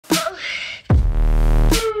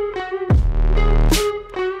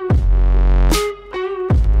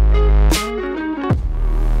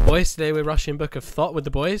boys, today we're rushing Book of Thought with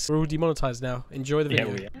the boys. We're all demonetized now. Enjoy the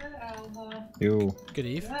video. Yo. Good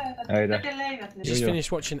eve. Hey there. Just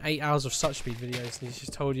finished watching 8 hours of SuchSpeed videos and he's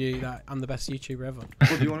just told you that I'm the best YouTuber ever.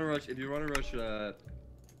 Well, if you want to rush,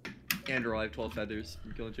 Andrew, I have 12 feathers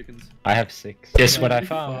from killing chickens. I have 6. Guess what I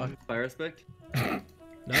found? Fire respect?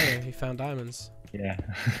 No, he found diamonds. Yeah.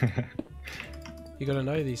 You gotta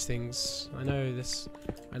know these things. I know this.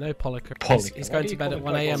 I know Polikka. Polikka. He's going to bed at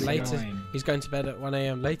 1 AM latest. 9? He's going to bed at 1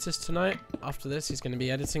 AM latest tonight. After this, he's going to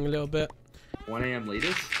be editing a little bit. 1 AM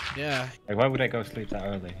latest? Yeah. Like, why would I go sleep that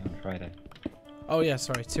early on Friday? Oh yeah,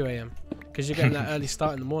 sorry, 2 AM. Because you're getting that early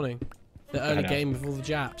start in the morning. The early game with all the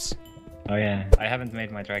Japs. Oh yeah, I haven't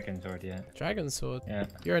made my dragon sword yet. Dragon sword? Yeah.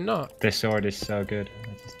 You're a nut. This sword is so good.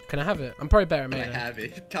 Can I have it? I'm probably better at I making it. have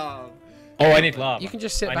it, Tom. Oh, I need lava. You can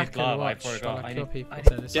just sit I back need and lava. watch I forgot. while I kill people.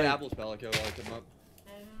 Get apples, Palikka, while I come up.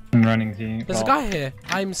 I'm running to you. There's a guy here.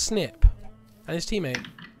 I'm Snip. And his teammate.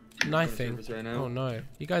 Knifing. Right now. Oh no.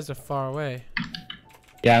 You guys are far away.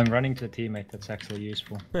 Yeah, I'm running to a teammate that's actually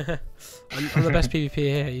useful. I'm the best PvP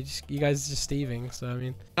here. You guys are just Steving, so I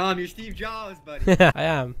mean. Tom, you're Steve Jobs, buddy. I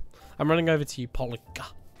am. I'm running over to you, Polikka.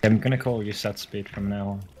 I'm gonna call you SuchSpeed from now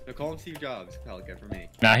on. No, call him Steve Jobs, Palikka, for me.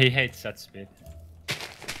 Nah, he hates SuchSpeed.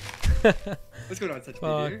 Let's go down SuchSpeed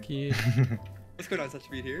Fuck here. you. Let's go down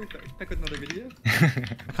SuchSpeed here. Back with another video.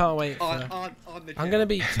 I can't wait for... On the channel. I'm gonna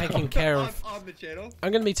be taking care of... On the channel.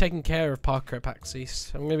 I'm gonna be taking care of Parker at PAX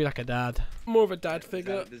East. I'm gonna be like a dad. More of a dad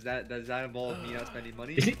figure. Does that involve me not spending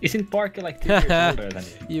money? Isn't Parker like 2 years older than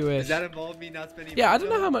you? You wish. Does that involve me not spending Yeah, money? I don't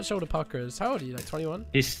know how much older Parker is. How old are you? Like 21?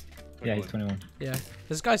 Yeah, he's 21. Yeah.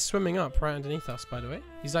 There's a guy swimming up right underneath us, by the way.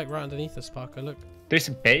 He's like right underneath us, Parker. Look. There's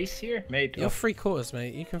a base here made You're of... 3/4,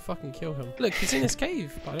 mate. You can fucking kill him. Look, he's in this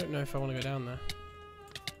cave. But I don't know if I want to go down there.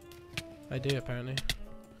 I do, apparently.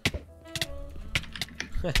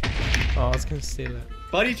 Oh, I was gonna steal it.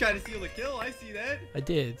 Buddy tried to steal a kill. I see that. I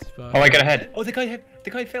did, but... Oh, I got a head. Oh, the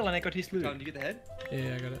guy fell and I got his loot. Tom, did you get the head?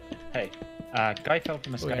 Yeah, I got it. Hey, guy fell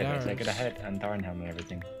from a Oh, yeah, skybase. I got a arrows. head and Darnhelm and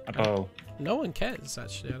everything. A bow. No one cares,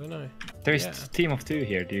 actually. I don't know. There's Yeah. a team of 2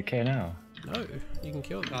 here. Do you care now? No, you can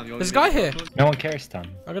kill them. Tom, you want There's a me to guy here. make No one cares, Tom.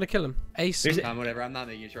 I'm gonna kill him. Ace. There's Tom, whatever. I'm not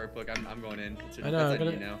making a short book. I'm going in. I know. I'm That's on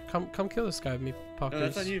gonna you now. come kill this guy with me, Parker. No,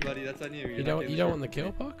 that's on you, buddy. That's on you. You don't want the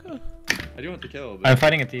kill, Parker? I do want the kill. But I'm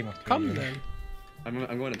fighting a team of 2. Come here. then.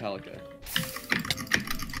 I'm going to Palikka.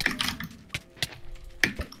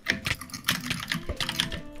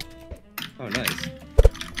 Oh, nice.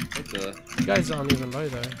 What the? You guys aren't even low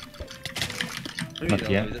though. Not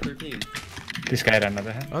yet. He's at 13. This guy had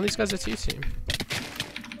another head. Oh, these guys are 2 team.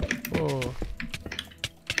 Oh.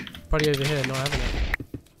 Party over here, not having it.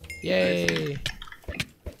 Yay!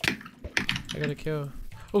 I got a kill.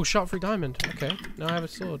 Oh, shot through diamond. Okay, now I have a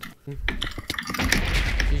sword.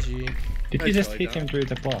 GG. Did you just hit him through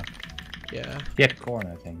the block? Yeah. He had corn,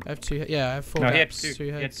 I think. I have 2. Yeah, I have 4 No, he had gaps, 2. 2 He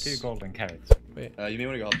had heads. 2 golden carrots. Wait. You may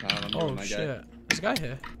want to go help Tom. I'm Oh with my shit. guy. There's a guy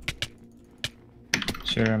here.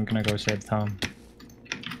 Sure, I'm gonna go save Tom.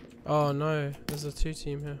 Oh no, there's a 2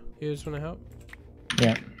 team here. You just wanna help?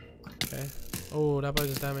 Yeah. Okay. Oh, that bow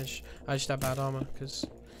does damage. I just have bad armor, because...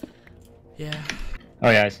 Yeah.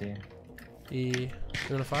 Oh yeah, I see. You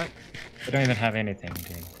wanna fight? I don't even have anything,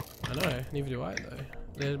 dude. I know, neither do I though.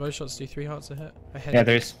 The bow shots do 3 hearts a hit. Yeah,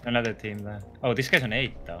 there's another team there. Oh, this guy's on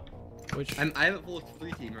 8 though. Which? I have a full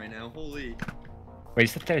 3 team right now. Holy. Wait,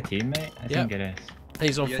 is that their teammate? I think it is.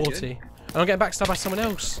 He's on You guys 40. And I'm getting backstabbed by someone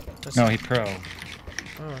else. That's... No, he pro.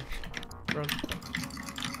 Oh. Run.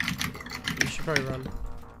 You should probably run.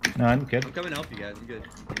 No, I'm good. I'm coming to help you guys. I'm good.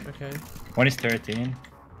 Okay. One is 13.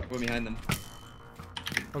 We're behind them.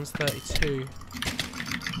 One's 32.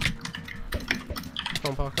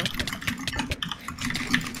 Come on, Parker.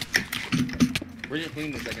 We're just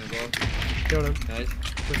cleaning this second as well. Killed him. Nice.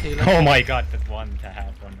 With healing. Oh my god, that one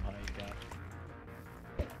tap. Oh my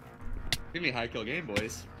god. Give me a high kill game,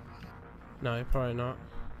 boys. No, probably not.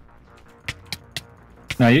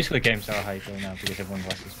 No, usually games are high kill now because everyone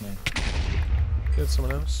rushes me. Killed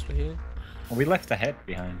someone else for healing. Well, we left the head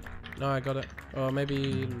behind. No, I got it. Or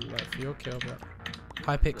maybe like for your kill, but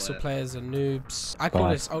high pixel players are noobs. I call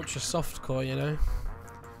this ultra softcore, you know.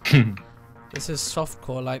 This is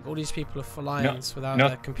softcore. Like all these people are for lions without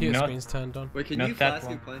their computer screens turned on. Wait, can you flask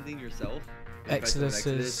of cleansing yourself? Exodus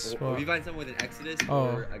is. Or if you find someone with an Exodus Oh.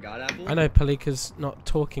 or a God Apple. I know Palikka's not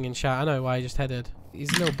talking in chat. I know why he just headed.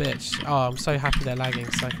 He's a little bitch. Oh, I'm so happy they're lagging,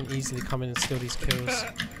 so I can easily come in and steal these kills.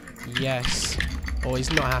 Yes. Or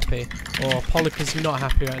he's not happy. Or Polikka's not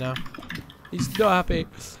happy right now. He's not happy.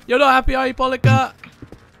 You're not happy, are you, Polikka?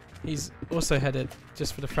 He's also headed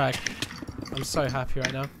just for the frag. I'm so happy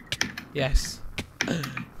right now. Yes.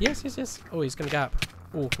 Yes. Oh, he's gonna gap.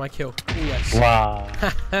 Oh, my kill. Oh, yes. Wow.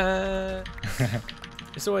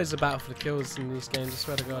 It's always a battle for the kills in these games, I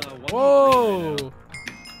swear to God. 1v3 Whoa! right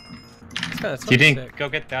It's kind of Do you toxic. think? Go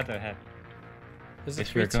get the other head. There's a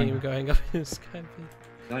Yes, we're 3 team going up in Skype.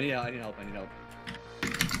 No, I need help. I need help.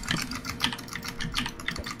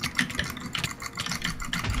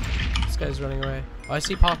 This guy's running away. Oh, I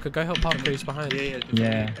see Parker. Go help Parker. He's behind.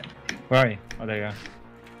 Yeah. Where are you? Oh, there you are.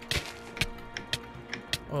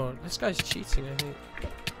 Oh, this guy's cheating, I think.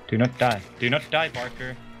 Do not die. Do not die,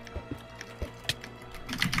 Parker.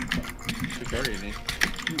 They're targeting me.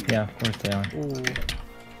 Yeah, of course they are. Ooh.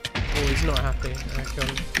 Oh, he's not happy. I killed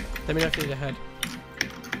him. Let me know if you need a head.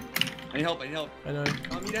 I need help. I know.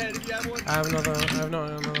 I need a head if you have one. I have another. I have not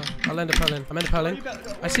another. I'll end a pearling. I'm end a pearling. No,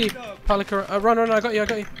 I see. no. Palikka. Run. I got you.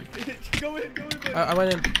 Go in, buddy. I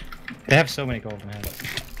went in. They have so many golden heads.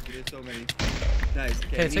 There's so many. Nice.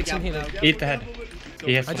 Okay, take some healing. Eat the head.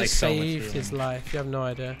 He has I like just so much saved his healing. life. You have no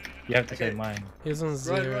idea. You have to Okay. say mine. He was on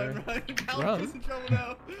 0. Run. Run? Is in trouble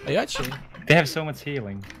now. Are you actually? They have so much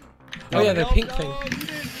healing. Oh yeah, the Help, pink no, thing. Eat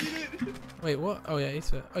it. Wait, what? Oh yeah,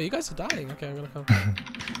 eat it. Oh, you guys are dying. Okay, I'm gonna come.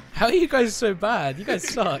 How are you guys so bad? You guys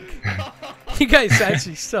suck. You guys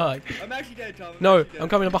actually suck. I'm actually dead, Tom. No, I'm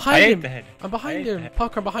coming. I'm I behind ate him. the head. I'm behind I ate the him. head.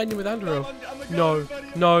 Parker, I'm behind him with Andrew. I'm a No, god,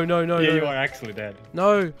 buddy. no. Yeah, you are actually dead.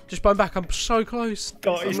 No, just burn back. I'm so close.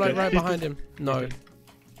 Oh, I'm he's like dead. right He's behind dead. him. No,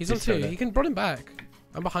 he's on He's so 2. dead. He can brought him back.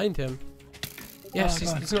 I'm behind him. Yes,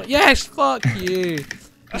 Oh, he's not. Yes, fuck you.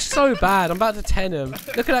 He's so bad. I'm about to 10 him.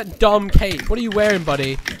 Look at that dumb cape. What are you wearing,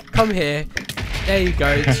 buddy? Come here. There you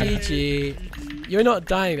go. GG. You're not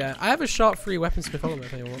dying there. I have a sharp 3 weaponsmith helmet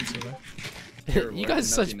if anyone wants to though. You guys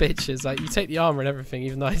are such bitches. Like you take the armor and everything,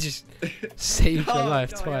 even though I just saved your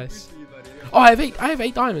life twice. Oh, I have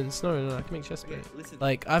 8 diamonds. No, I can make chest plate. Listen.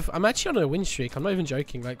 Like I'm actually on a win streak. I'm not even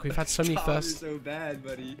joking. Like we've had so many Tom, first. You're so bad,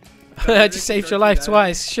 buddy. I just saved your life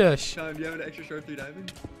twice. Shush. Tom, do you have an extra sharp 3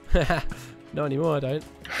 diamond? Not anymore. I don't.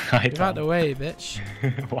 I Get out the don't. way, bitch.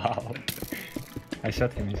 Wow. I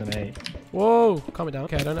shot him. He's an 8. Whoa, calm it down.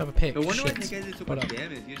 Okay, I don't have a pick. No wonder why Shit. that guy did so Hold much up.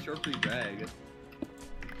 damage. He has sharp 3 drag.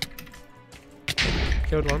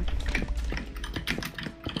 Killed one.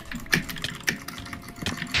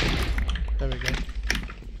 There we go.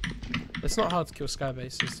 It's not hard to kill sky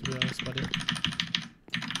bases, to be honest, buddy.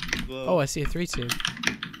 Whoa. Oh, I see a 3 team.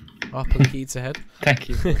 Oh, Palikka eats ahead. Thank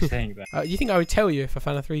you for saying that. You think I would tell you if I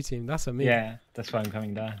found a 3 team? That's on me. Yeah, that's why I'm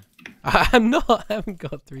coming down. I'm not. I haven't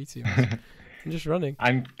got 3 teams. I'm just running.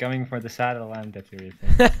 I'm coming for the saddle and the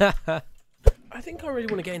everything. I think I really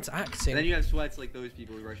want to get into acting. And then you have sweats like those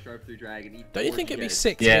people who rush sharp 3 drag and eat. Don't you 40 think it'd be heads.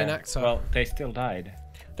 sick to be an Yeah. actor? Well, they still died.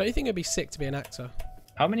 Don't you think it'd be sick to be an actor?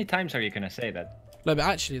 How many times are you gonna say that? No, but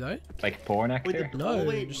actually though. Like porn Wait, actor? No,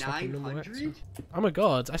 wait, just like a normal actor. 900? Oh my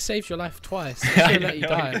god, I saved your life twice. I should have let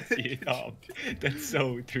you die. That's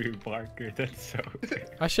so true, Parker. That's so true.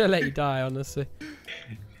 I should have let you die, honestly.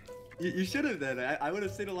 You should have then. I would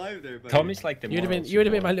have stayed alive there. But Tommy's like the You would have moral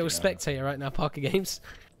been my support, little you know? spectator right now, Parker Games.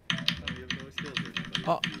 You have no skills right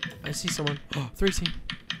now, Oh, buddy. I see someone. Oh, 3 team.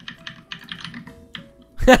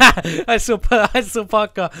 I saw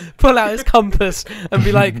Parker pull out his compass and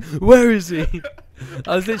be like, "Where is he?"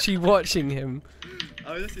 I was literally watching him.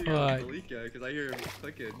 I was just thinking about Polikka because I hear him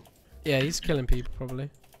clicking. Yeah, he's killing people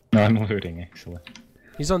probably. No, I'm looting actually.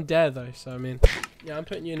 He's on dare though, so I mean, yeah, I'm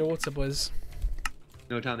putting you in the water, boys.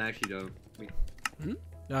 No, Tom, actually don't.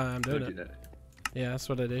 No, I'm doing Don't do it. that. Yeah, that's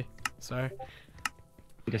what I do. Sorry.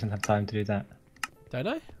 He doesn't have time to do that. Don't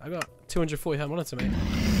I? I got 240 hurt monitor, mate.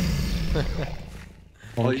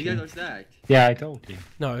 Oh, Okay. you guys are stacked. Yeah, I told you.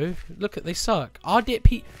 No, look at they suck.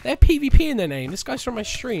 RDP, they're PvP in their name. This guy's from my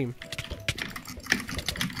stream.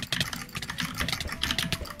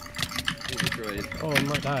 He's destroyed. Oh, I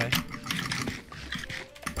might die.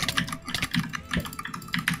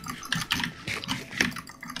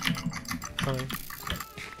 Coming.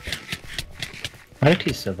 How did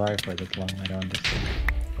he survive for that long? I don't understand.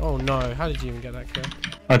 Oh no, how did you even get that kill?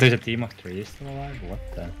 Oh, there's a team of 3 still alive? What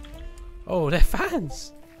the? Oh, they're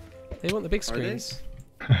fans. They want the big Are they? screens.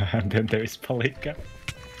 And then there's Palikka.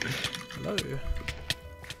 Hello.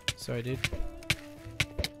 Sorry, dude.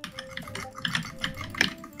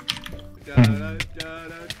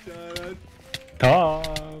 Tom!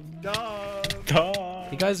 Tom! Tom!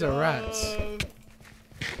 You guys are rats.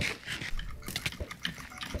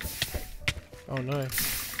 Oh no.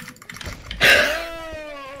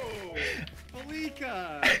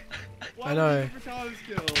 Polikka! I know. For Tom's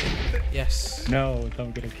kill? Yes. No,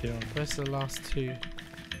 Tom gonna kill. Where's the last 2?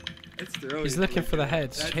 It's throwing He's looking for the Polikka. head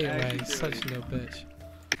That's straight away. actually He's throwing. such a little bitch.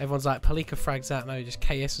 Everyone's like, Palikka frags out. No, he just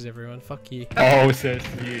KS's everyone. Fuck you. Oh, says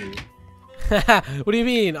you. What do you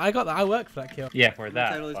mean? I got that. I worked for that kill. Yeah, for I'm that.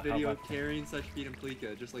 gonna title this but how video about- carrying SuchSpeed and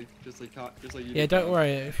Palikka, just like you. Yeah, did, don't Kyle.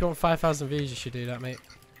 worry. If you want 5,000 views, you should do that, mate.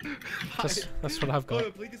 That's what I've got.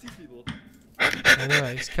 Oh, Palikka sees people. I know,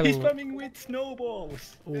 he's He's killing. spamming with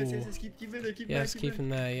snowballs. Yes, Ooh. keep in there, keep in Yes, there, keep him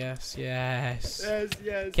there. Yes, yes.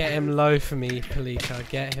 Yes. Get him low for me, Palikka.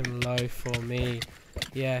 Get him low for me.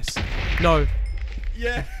 Yes. No.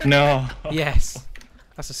 Yeah. No. Yes.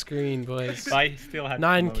 That's a screen, boys. I still had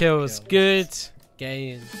 9 most kills. Good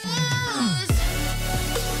game.